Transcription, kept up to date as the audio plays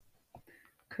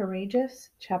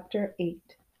Courageous, Chapter 8.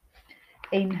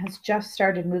 Aiden has just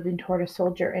started moving toward a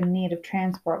soldier in need of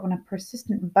transport when a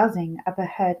persistent buzzing up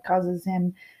ahead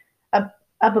up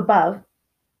above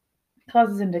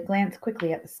causes him to glance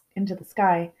quickly into the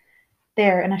sky.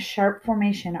 There, in a sharp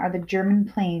formation, are the German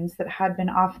planes that had been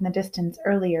off in the distance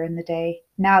earlier in the day.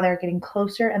 Now they're getting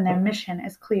closer, and their mission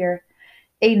is clear.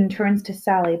 Aiden turns to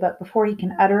Sally, but before he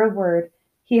can utter a word,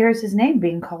 he hears his name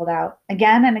being called out,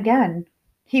 again and again.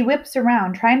 He whips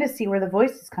around, trying to see where the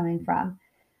voice is coming from.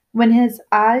 When his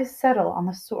eyes settle on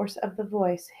the source of the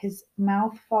voice, his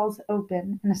mouth falls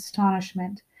open in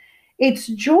astonishment. It's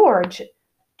George!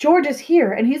 George is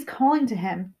here, and he's calling to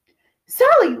him.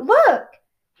 Sally, look!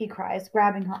 He cries,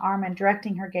 grabbing her arm and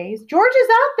directing her gaze. George is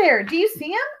out there! Do you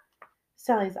see him?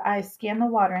 Sally's eyes scan the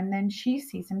water, and then she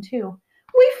sees him too.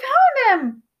 We found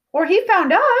him! Or he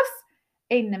found us!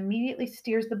 Aiden immediately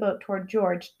steers the boat toward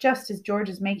George, just as George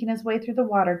is making his way through the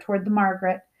water toward the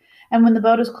Margaret. And when the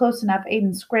boat is close enough,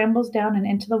 Aiden scrambles down and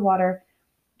into the water.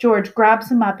 George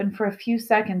grabs him up, and for a few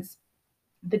seconds,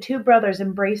 the two brothers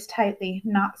embrace tightly,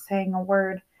 not saying a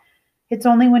word. It's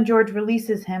only when George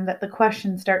releases him that the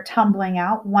questions start tumbling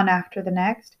out, one after the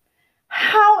next.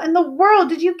 How in the world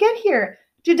did you get here?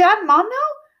 Do Dad and Mom know?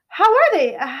 How are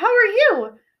they? How are you?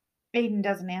 Aiden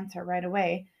doesn't answer right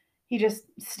away. He just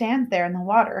stands there in the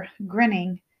water,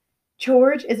 grinning.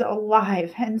 George is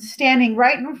alive and standing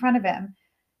right in front of him.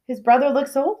 His brother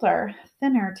looks older,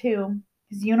 thinner too.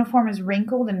 His uniform is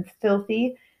wrinkled and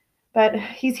filthy, but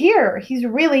he's here. He's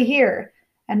really here.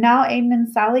 And now Aiden and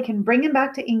Sally can bring him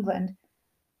back to England.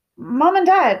 Mom and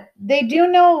Dad, they do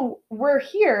know we're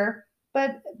here,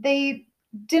 but they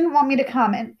didn't want me to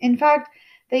come. And in fact,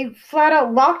 they flat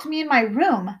out locked me in my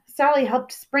room. Sally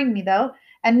helped spring me, though,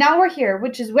 and now we're here,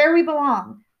 which is where we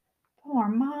belong. Poor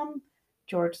Mom,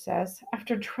 George says.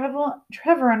 After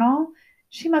Trevor and all,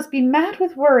 she must be mad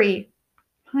with worry.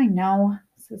 I know,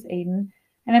 says Aiden,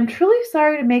 and I'm truly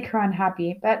sorry to make her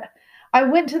unhappy, but I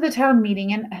went to the town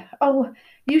meeting and, oh,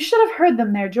 you should have heard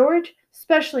them there, George,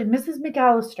 especially Mrs.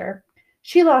 McAllister.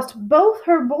 She lost both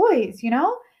her boys,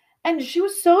 and she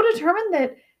was so determined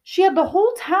that she had the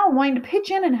whole town wanting to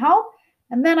pitch in and help.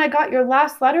 And then I got your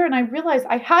last letter and I realized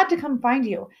I had to come find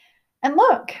you. And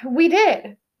look, we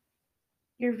did.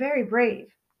 You're very brave,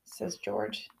 says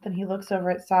George. Then he looks over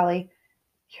at Sally.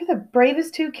 You're the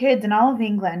bravest two kids in all of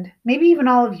England, maybe even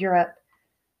all of Europe.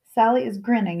 Sally is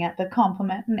grinning at the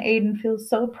compliment, and Aiden feels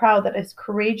so proud that his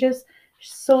courageous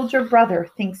soldier brother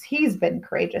thinks he's been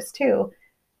courageous too.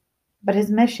 But his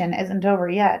mission isn't over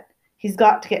yet. He's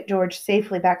got to get George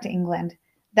safely back to England.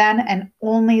 Then and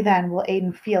only then will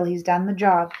Aiden feel he's done the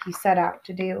job he set out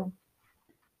to do.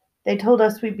 They told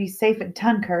us we'd be safe at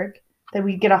Dunkirk, that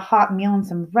we'd get a hot meal and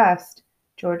some rest,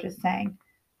 George is saying.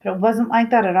 But it wasn't like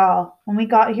that at all. When we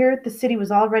got here, the city was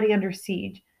already under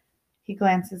siege. He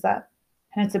glances up,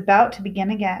 and it's about to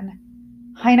begin again.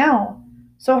 I know.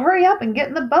 So hurry up and get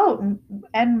in the boat,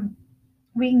 and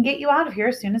we can get you out of here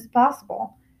as soon as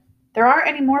possible. There aren't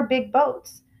any more big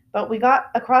boats, but we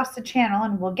got across the channel,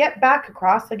 and we'll get back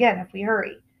across again if we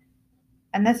hurry.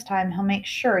 And this time he'll make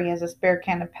sure he has a spare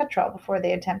can of petrol before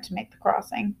they attempt to make the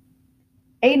crossing.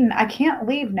 Aiden, I can't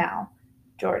leave now,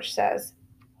 George says.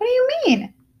 What do you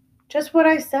mean? Just what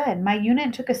I said. My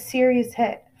unit took a serious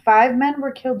hit. 5 men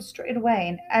were killed straight away,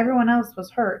 and everyone else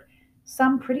was hurt,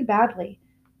 some pretty badly.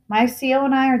 My CO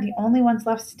and I are the only ones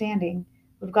left standing.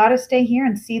 We've got to stay here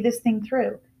and see this thing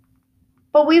through.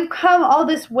 But we've come all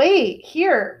this way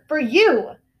here for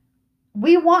you.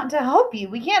 We want to help you.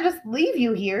 We can't just leave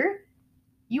you here.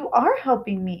 You are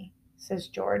helping me, says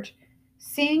George.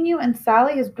 Seeing you and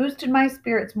Sally has boosted my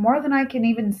spirits more than I can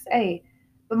even say.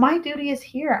 But my duty is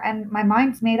here, and my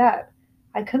mind's made up.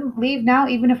 I couldn't leave now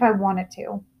even if I wanted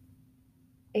to.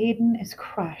 Aiden is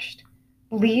crushed.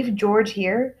 Leave George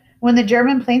here when the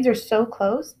German planes are so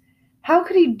close? How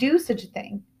could he do such a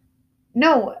thing?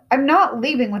 No, I'm not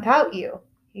leaving without you,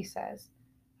 he says.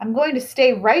 I'm going to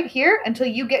stay right here until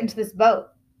you get into this boat.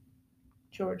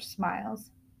 George smiles.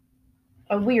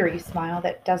 A weary smile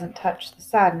that doesn't touch the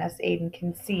sadness Aiden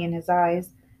can see in his eyes.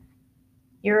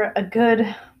 You're a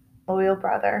good, loyal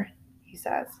brother, he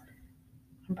says.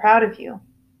 I'm proud of you.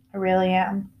 I really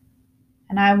am.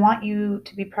 And I want you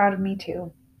to be proud of me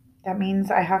too. That means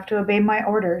I have to obey my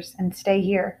orders and stay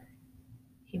here.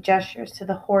 He gestures to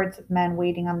the hordes of men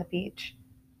waiting on the beach.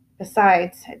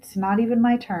 Besides, it's not even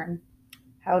my turn.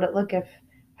 How would it look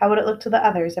to the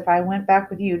others if I went back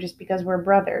with you just because we're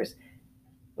brothers?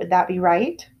 Would that be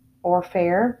right or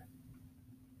fair?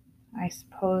 I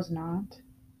suppose not,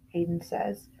 Aiden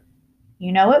says.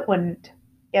 You know it wouldn't.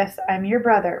 Yes, I'm your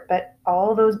brother, but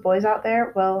all those boys out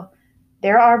there, well,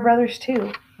 they're our brothers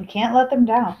too. We can't let them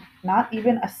down. Not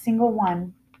even a single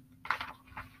one.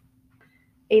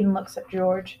 Aiden looks at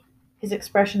George. His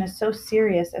expression is so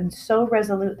serious and so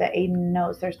resolute that Aiden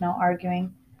knows there's no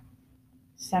arguing.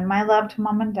 Send my love to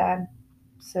Mom and Dad,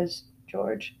 says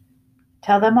George.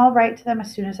 Tell them I'll write to them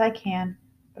as soon as I can,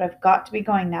 but I've got to be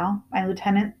going now. My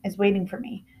lieutenant is waiting for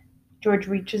me. George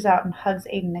reaches out and hugs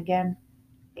Aiden again.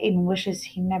 Aiden wishes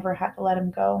he never had to let him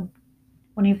go.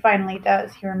 When he finally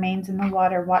does, he remains in the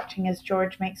water, watching as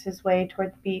George makes his way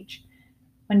toward the beach.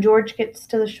 When George gets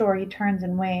to the shore, he turns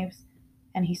and waves,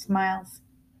 and he smiles.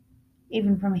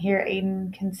 Even from here,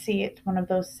 Aiden can see it's one of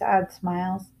those sad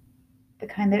smiles, the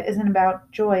kind that isn't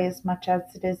about joy as much as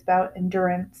it is about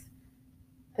endurance.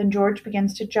 Then George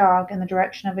begins to jog in the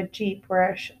direction of a jeep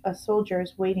where a soldier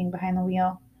is waiting behind the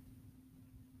wheel.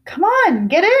 Come on,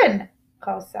 get in,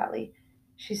 calls Sally.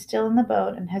 She's still in the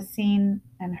boat and has seen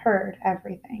and heard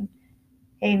everything.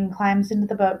 Aiden climbs into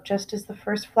the boat just as the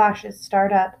first flashes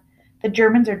start up. The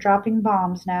Germans are dropping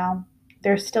bombs now.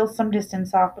 They're still some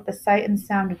distance off, but the sight and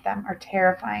sound of them are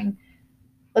terrifying.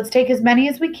 Let's take as many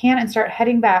as we can and start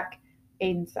heading back,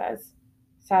 Aiden says.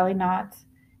 Sally nods.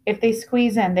 If they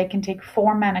squeeze in, they can take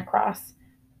 4 men across.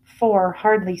 4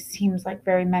 hardly seems like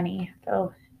very many,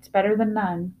 though it's better than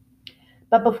none.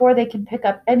 But before they can pick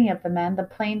up any of the men, the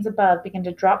planes above begin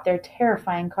to drop their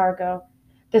terrifying cargo.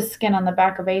 The skin on the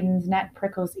back of Aiden's neck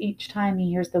prickles each time he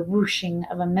hears the whooshing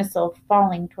of a missile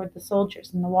falling toward the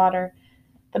soldiers in the water.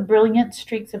 The brilliant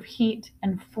streaks of heat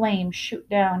and flame shoot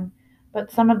down,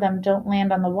 but some of them don't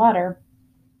land on the water.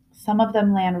 Some of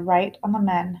them land right on the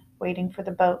men, waiting for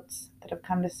the boats that have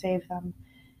come to save them.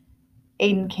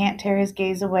 Aiden can't tear his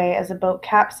gaze away as a boat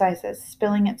capsizes,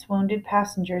 spilling its wounded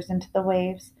passengers into the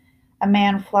waves. A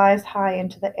man flies high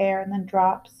into the air and then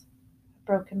drops, a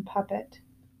broken puppet,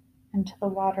 into the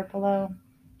water below.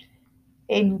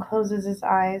 Aiden closes his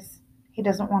eyes. He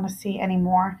doesn't want to see any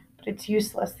more, but it's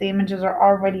useless. The images are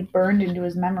already burned into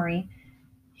his memory.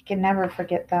 He can never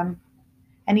forget them.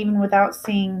 And even without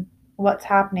seeing what's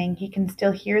happening, he can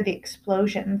still hear the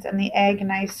explosions and the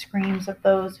agonized screams of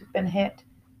those who've been hit.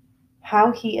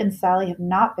 How he and Sally have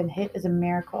not been hit is a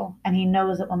miracle, and he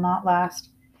knows it will not last.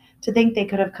 To think they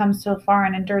could have come so far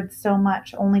and endured so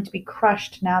much, only to be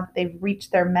crushed now that they've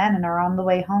reached their men and are on the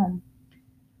way home.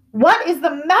 What is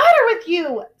the matter with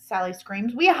you? Sally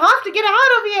screams. We have to get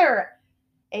out of here!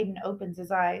 Aiden opens his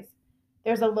eyes.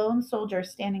 There's a lone soldier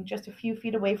standing just a few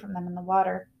feet away from them in the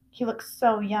water. He looks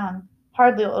so young,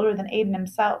 hardly older than Aiden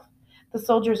himself. The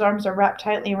soldier's arms are wrapped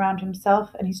tightly around himself,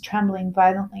 and he's trembling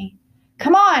violently.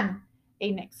 Come on!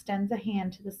 Aiden extends a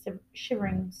hand to the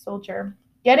shivering soldier.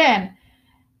 Get in!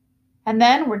 And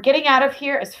then we're getting out of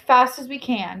here as fast as we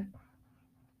can.